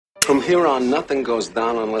From here on, nothing goes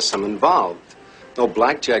down unless I'm involved. No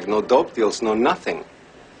blackjack, no dope deals, no nothing.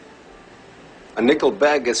 A nickel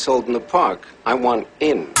bag gets sold in the park. I want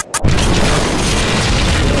in.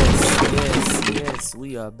 Yes,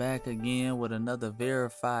 we are back again with another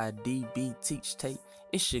verified DB teach tape.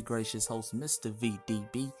 It's your gracious host, Mr.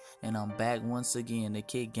 VDB, and I'm back once again to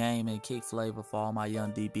kick game and kick flavor for all my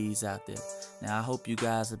young DBs out there. Now, I hope you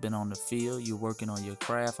guys have been on the field, you're working on your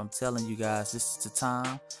craft. I'm telling you guys, this is the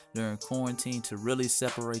time during quarantine to really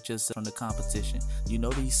separate yourself from the competition. You know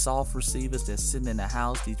these soft receivers that's sitting in the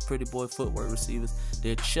house, these pretty boy footwork receivers,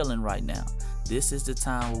 they're chilling right now. This is the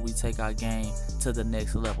time where we take our game to the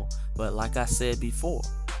next level. But like I said before,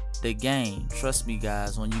 the game, trust me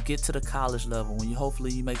guys, when you get to the college level, when you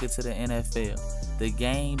hopefully you make it to the NFL, the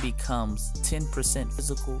game becomes 10%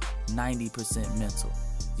 physical, 90% mental.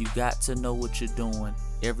 You got to know what you're doing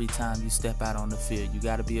every time you step out on the field. You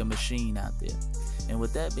got to be a machine out there. And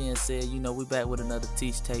with that being said, you know, we back with another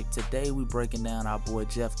teach tape. Today we breaking down our boy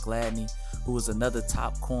Jeff Gladney, who is another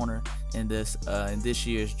top corner in this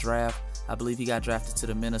year's draft. I believe he got drafted to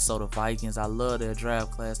the Minnesota Vikings. I love their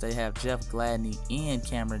draft class. They have Jeff Gladney and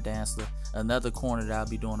Cameron Dantzler, another corner that I'll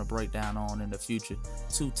be doing a breakdown on in the future.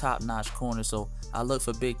 Two top-notch corners, so I look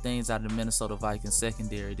for big things out of the Minnesota Vikings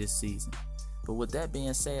secondary this season. But with that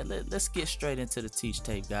being said, let's get straight into the teach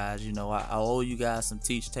tape, guys. You know, I owe you guys some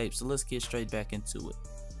teach tape, so let's get straight back into it.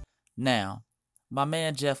 Now, my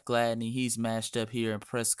man Jeff Gladney, he's matched up here in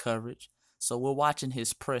press coverage, so we're watching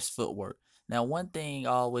his press footwork. Now, one thing I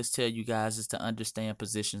always tell you guys is to understand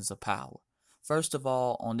positions of power. First of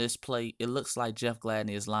all, on this play, it looks like Jeff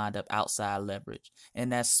Gladney is lined up outside leverage.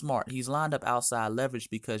 And that's smart. He's lined up outside leverage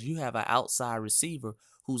because you have an outside receiver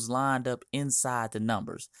who's lined up inside the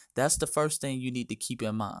numbers. That's the first thing you need to keep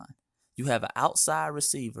in mind. You have an outside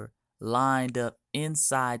receiver lined up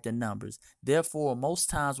inside the numbers. Therefore, most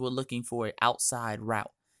times we're looking for an outside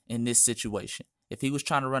route in this situation. If he was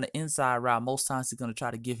trying to run an inside route, most times he's going to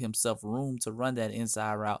try to give himself room to run that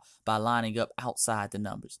inside route by lining up outside the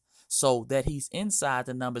numbers. So that he's inside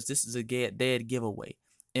the numbers, this is a dead giveaway.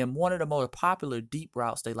 And one of the more popular deep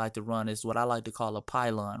routes they like to run is what I like to call a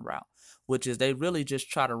pylon route, which is they really just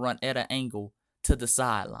try to run at an angle to the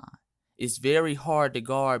sideline. It's very hard to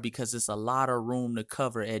guard because it's a lot of room to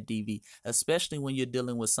cover at DB, especially when you're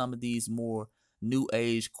dealing with some of these more new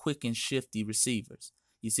age, quick and shifty receivers.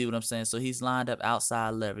 You see what I'm saying? So he's lined up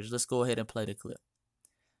outside leverage. Let's go ahead and play the clip.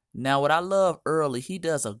 Now, what I love early, he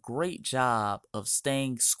does a great job of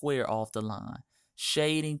staying square off the line,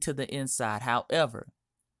 shading to the inside. However,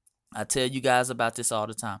 I tell you guys about this all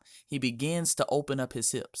the time. He begins to open up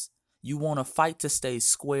his hips. You want to fight to stay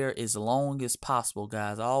square as long as possible,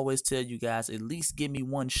 guys. I always tell you guys, at least give me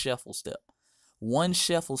one shuffle step. One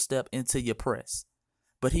shuffle step into your press.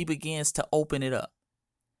 But he begins to open it up.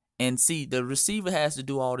 And see, the receiver has to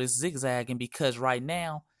do all this zigzagging because right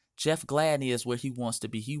now, Jeff Gladney is where he wants to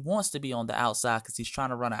be. He wants to be on the outside because he's trying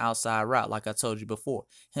to run an outside route, like I told you before.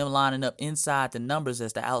 Him lining up inside the numbers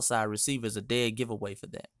as the outside receiver is a dead giveaway for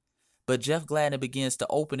that. But Jeff Gladney begins to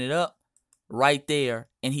open it up right there,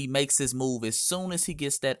 and he makes his move as soon as he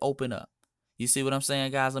gets that open up. You see what I'm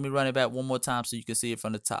saying, guys? Let me run it back one more time so you can see it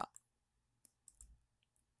from the top.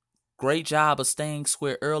 Great job of staying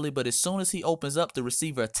square early, but as soon as he opens up, the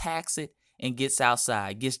receiver attacks it and gets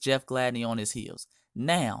outside, gets Jeff Gladney on his heels.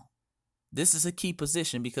 Now, this is a key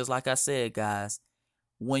position because like I said, guys,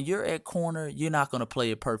 when you're at corner, you're not going to play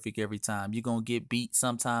it perfect every time. You're going to get beat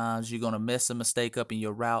sometimes. You're going to mess a mistake up in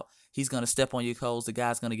your route. He's going to step on your toes. The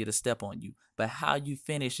guy's going to get a step on you. But how you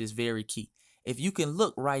finish is very key. If you can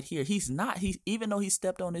look right here, even though he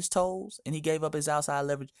stepped on his toes and he gave up his outside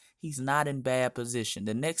leverage, he's not in bad position.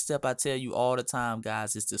 The next step I tell you all the time,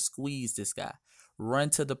 guys, is to squeeze this guy.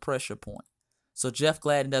 Run to the pressure point. So Jeff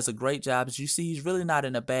Gladney does a great job. As you see, he's really not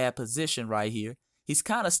in a bad position right here. He's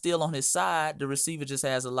kind of still on his side. The receiver just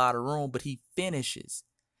has a lot of room, but he finishes.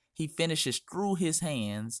 He finishes through his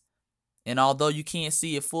hands. And although you can't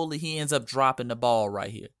see it fully, he ends up dropping the ball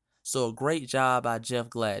right here. So a great job by Jeff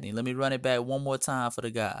Gladney. Let me run it back one more time for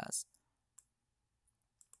the guys.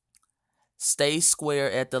 Stay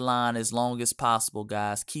square at the line as long as possible,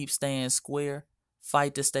 guys. Keep staying square.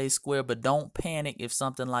 Fight to stay square, but don't panic if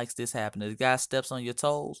something like this happens. If the guy steps on your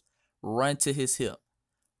toes, run to his hip.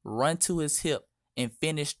 Run to his hip and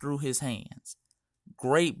finish through his hands.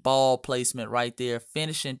 Great ball placement right there.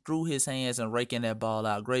 Finishing through his hands and raking that ball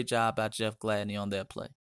out. Great job by Jeff Gladney on that play.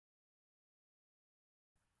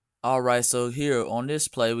 All right, so here on this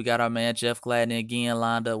play, we got our man Jeff Gladney again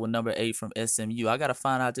lined up with number 8 from SMU. I got to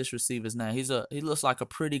find out this receiver's name. He looks like a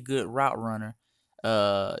pretty good route runner.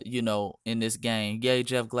 in this game. Gave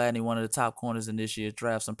Jeff Gladney one of the top corners in this year's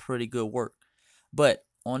draft some pretty good work. But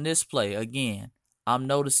on this play, again, I'm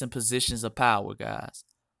noticing positions of power, guys.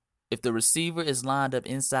 If the receiver is lined up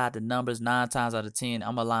inside the numbers 9 times out of 10,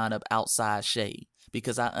 I'm going to line up outside shade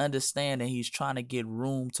because I understand that he's trying to get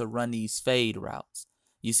room to run these fade routes.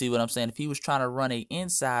 You see what I'm saying? If he was trying to run an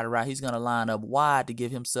inside route, he's going to line up wide to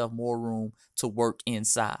give himself more room to work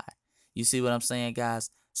inside. You see what I'm saying, guys?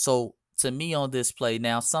 So to me on this play,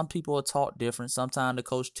 now some people are taught different. Sometimes the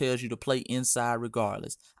coach tells you to play inside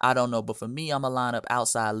regardless. I don't know, but for me, I'm going to line up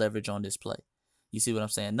outside leverage on this play. You see what I'm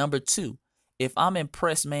saying? Number 2. If I'm in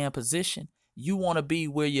press man position, you want to be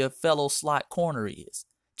where your fellow slot corner is.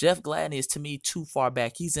 Jeff Gladney is, to me, too far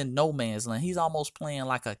back. He's in no man's land. He's almost playing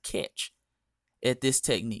like a catch at this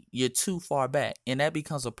technique. You're too far back, and that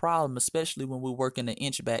becomes a problem, especially when we're working the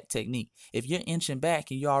inch back technique. If you're inching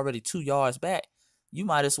back and you're already 2 yards back, you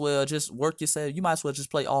might as well just work yourself. You might as well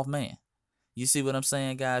just play off man. You see what I'm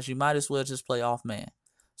saying, guys? You might as well just play off man.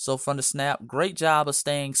 So from the snap, great job of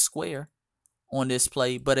staying square on this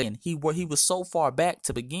play, but again, he was so far back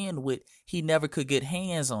to begin with, he never could get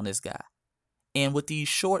hands on this guy. And with these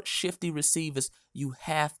short, shifty receivers, you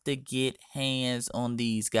have to get hands on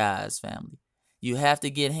these guys, family. You have to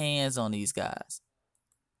get hands on these guys.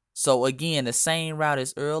 So again, the same route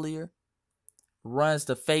as earlier, runs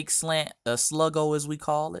the fake slant, a sluggo as we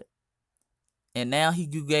call it. And now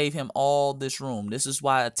you gave him all this room. This is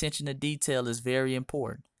why attention to detail is very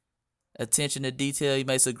important. Attention to detail, he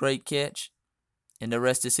makes a great catch. And the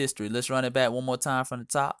rest is history. Let's run it back one more time from the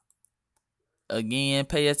top. Again,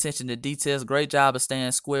 pay attention to details. Great job of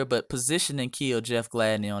staying square, but positioning killed Jeff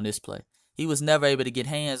Gladney on this play. He was never able to get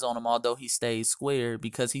hands on him, although he stayed square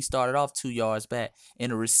because he started off 2 yards back.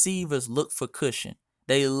 And the receivers look for cushion.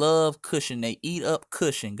 They love cushion. They eat up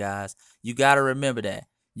cushion, guys. You got to remember that.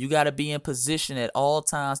 You got to be in position at all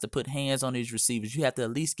times to put hands on these receivers. You have to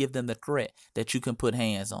at least give them the threat that you can put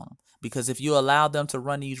hands on them. Because if you allow them to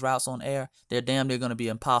run these routes on air, they're damn near going to be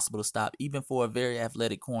impossible to stop, even for a very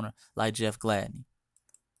athletic corner like Jeff Gladney.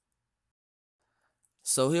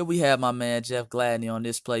 So here we have my man Jeff Gladney on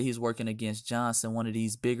this play. He's working against Johnson, one of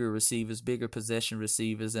these bigger receivers, bigger possession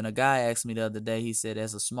receivers. And a guy asked me the other day, he said,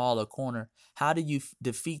 as a smaller corner, how do you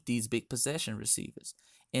defeat these big possession receivers?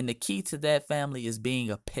 And the key to that, family, is being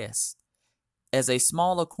a pest. As a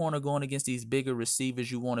smaller corner going against these bigger receivers,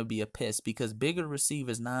 you want to be a pest because bigger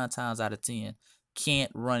receivers 9 times out of 10 can't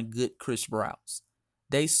run good crisp routes.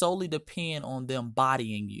 They solely depend on them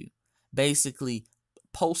bodying you, basically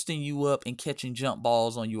posting you up and catching jump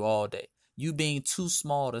balls on you all day. You being too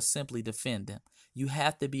small to simply defend them. You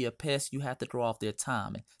have to be a pest. You have to throw off their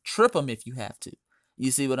time and trip them if you have to.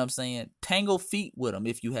 You see what I'm saying? Tangle feet with them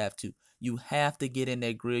if you have to. You have to get in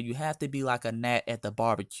that grill. You have to be like a gnat at the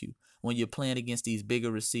barbecue when you're playing against these bigger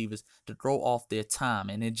receivers to throw off their time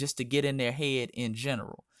and then just to get in their head in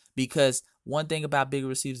general. Because one thing about bigger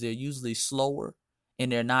receivers, they're usually slower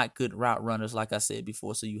and they're not good route runners, like I said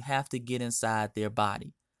before. So you have to get inside their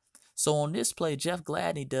body. So on this play, Jeff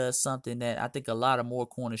Gladney does something that I think a lot of more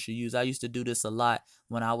corners should use. I used to do this a lot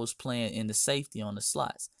when I was playing in the safety on the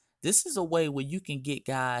slots. This is a way where you can get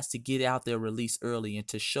guys to get out their release early and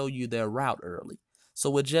to show you their route early. So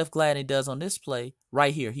what Jeff Gladney does on this play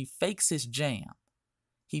right here, he fakes his jam.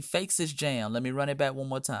 He fakes his jam. Let me run it back one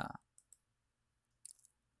more time.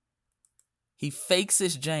 He fakes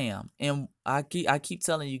his jam. And I keep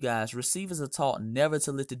telling you guys, receivers are taught never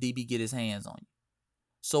to let the DB get his hands on you.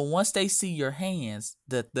 So once they see your hands,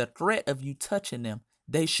 the threat of you touching them,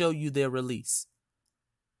 they show you their release.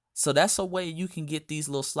 So that's a way you can get these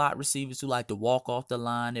little slot receivers who like to walk off the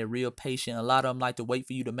line. They're real patient. A lot of them like to wait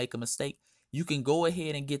for you to make a mistake. You can go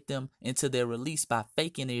ahead and get them into their release by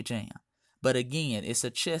faking their jam. But again, it's a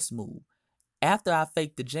chess move. After I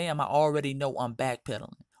fake the jam, I already know I'm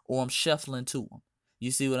backpedaling or I'm shuffling to them.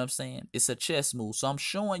 You see what I'm saying? It's a chess move. So I'm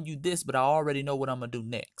showing you this, but I already know what I'm going to do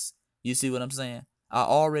next. You see what I'm saying? I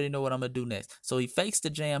already know what I'm going to do next. So he fakes the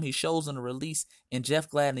jam. He shows him the release. And Jeff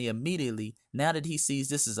Gladney immediately, now that he sees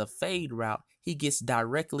this is a fade route, he gets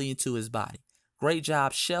directly into his body. Great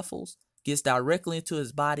job, shuffles, gets directly into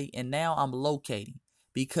his body. And now I'm locating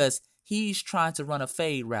because he's trying to run a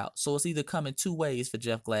fade route. So it's either coming 2 ways for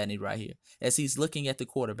Jeff Gladney right here. As he's looking at the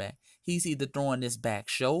quarterback, he's either throwing this back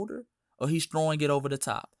shoulder or he's throwing it over the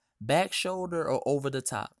top. Back shoulder or over the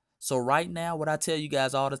top. So right now, what I tell you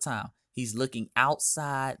guys all the time, he's looking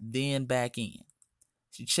outside, then back in.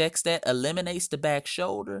 She checks that, eliminates the back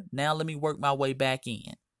shoulder. Now let me work my way back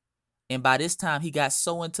in. And by this time, he got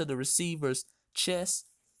so into the receiver's chest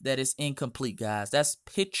that it's incomplete, guys. That's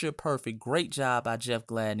picture perfect. Great job by Jeff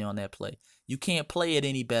Gladney on that play. You can't play it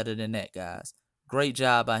any better than that, guys. Great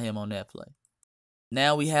job by him on that play.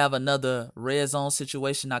 Now we have another red zone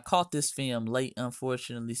situation. I caught this film late,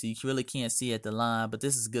 unfortunately, so you really can't see at the line, but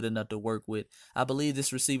this is good enough to work with. I believe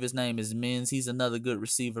this receiver's name is Menz. He's another good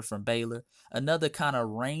receiver from Baylor. Another kind of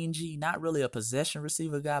rangy, not really a possession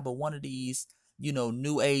receiver guy, but one of these,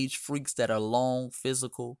 new age freaks that are long,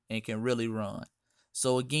 physical, and can really run.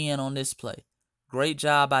 So again, on this play, great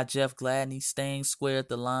job by Jeff Gladney staying square at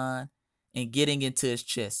the line and getting into his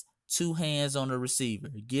chest. 2 hands on the receiver,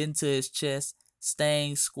 getting to his chest,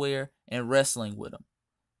 staying square, and wrestling with him.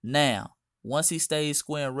 Now, once he stays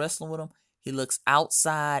square and wrestling with him, he looks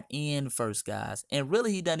outside in first, guys. And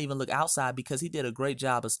really, he doesn't even look outside because he did a great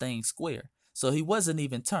job of staying square. So he wasn't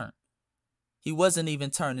even turned. He wasn't even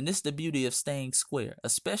turned. And this is the beauty of staying square,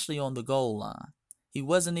 especially on the goal line. He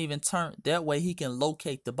wasn't even turned. That way, he can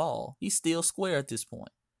locate the ball. He's still square at this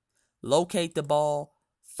point. Locate the ball,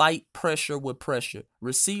 fight pressure with pressure.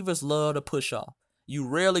 Receivers love to push off. You're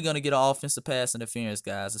rarely going to get an offensive pass interference,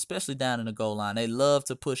 guys, especially down in the goal line. They love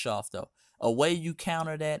to push off, though. A way you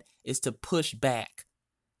counter that is to push back.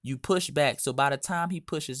 You push back, so by the time he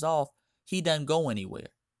pushes off, he doesn't go anywhere.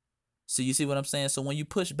 So you see what I'm saying? So when you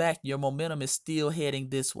push back, your momentum is still heading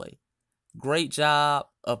this way. Great job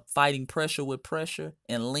of fighting pressure with pressure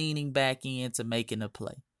and leaning back into making a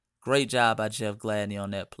play. Great job by Jeff Gladney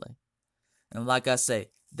on that play. And like I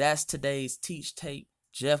say, that's today's Teach Tape.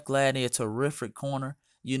 Jeff Gladney, a terrific corner,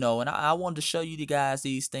 and I wanted to show you guys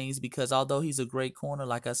these things because although he's a great corner,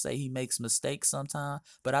 like I say, he makes mistakes sometimes,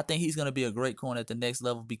 but I think he's going to be a great corner at the next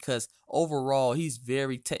level because overall, he's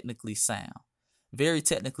very technically sound. Very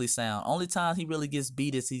technically sound. Only time he really gets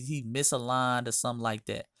beat is he misaligned or something like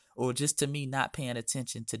that, or just to me not paying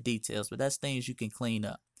attention to details, but that's things you can clean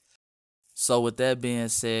up. So with that being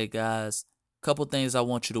said, guys, couple things I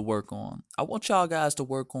want you to work on. I want y'all guys to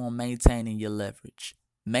work on maintaining your leverage,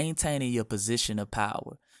 maintaining your position of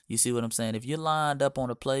power. You see what I'm saying? If you're lined up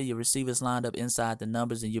on a play, your receiver's lined up inside the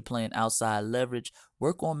numbers and you're playing outside leverage,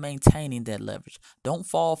 work on maintaining that leverage. Don't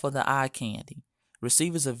fall for the eye candy.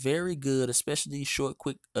 Receivers are very good, especially these short,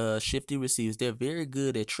 quick, shifty receivers. They're very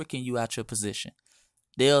good at tricking you out your position.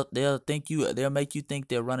 They'll make you think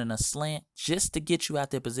they're running a slant just to get you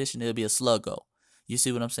out their position. It'll be a sluggo. You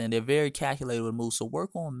see what I'm saying? They're very calculated with moves. So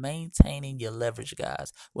work on maintaining your leverage,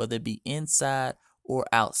 guys, whether it be inside or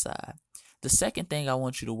outside. The second thing I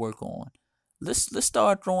want you to work on, let's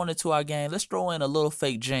start throwing into our game. Let's throw in a little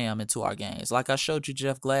fake jam into our games. Like I showed you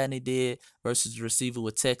Jeff Gladney did versus the receiver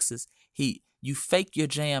with Texas. You fake your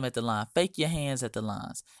jam at the line, fake your hands at the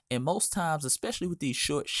lines. And most times, especially with these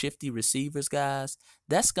short, shifty receivers, guys,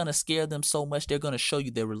 that's going to scare them so much they're going to show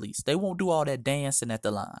you their release. They won't do all that dancing at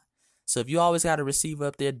the line. So if you always got a receiver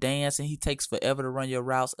up there dancing, he takes forever to run your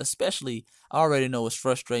routes, especially, I already know it's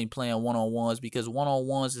frustrating playing one-on-ones because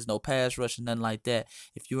one-on-ones is no pass rush and nothing like that.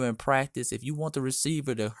 If you're in practice, if you want the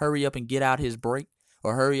receiver to hurry up and get out his break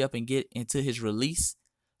or hurry up and get into his release,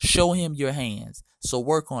 show him your hands. So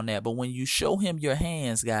work on that. But when you show him your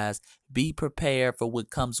hands, guys, be prepared for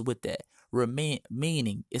what comes with that.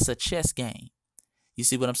 Meaning it's a chess game. You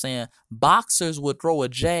see what I'm saying? Boxers would throw a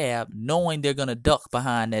jab knowing they're going to duck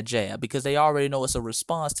behind that jab because they already know it's a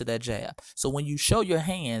response to that jab. So when you show your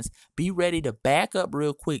hands, be ready to back up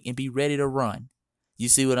real quick and be ready to run. You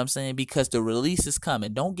see what I'm saying? Because the release is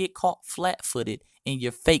coming. Don't get caught flat-footed in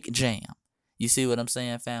your fake jam. You see what I'm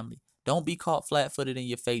saying, family? Don't be caught flat-footed in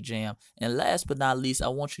your fake jam. And last but not least, I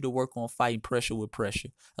want you to work on fighting pressure with pressure.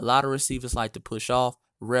 A lot of receivers like to push off.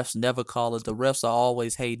 Refs never call it. The refs are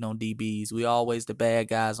always hating on DBs. We always the bad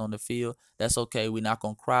guys on the field. That's okay. We're not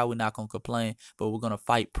going to cry. We're not going to complain. But we're going to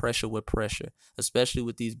fight pressure with pressure, especially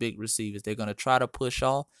with these big receivers. They're going to try to push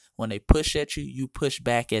off. When they push at you, you push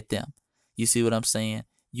back at them. You see what I'm saying?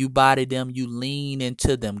 You body them. You lean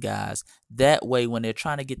into them, guys. That way, when they're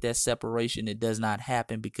trying to get that separation, it does not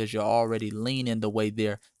happen because you're already leaning the way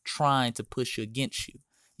they're trying to push you against you.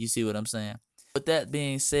 You see what I'm saying? With that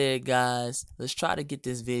being said, guys, let's try to get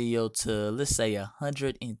this video to, let's say,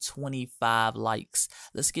 125 likes.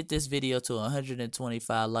 Let's get this video to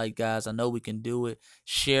 125 likes, guys. I know we can do it.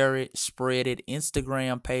 Share it, spread it.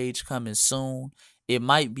 Instagram page coming soon. It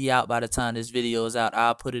might be out by the time this video is out.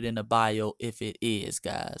 I'll put it in the bio if it is,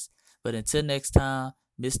 guys. But until next time,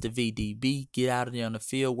 Mr. VDB, get out of there on the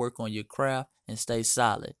field, work on your craft, and stay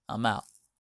solid. I'm out.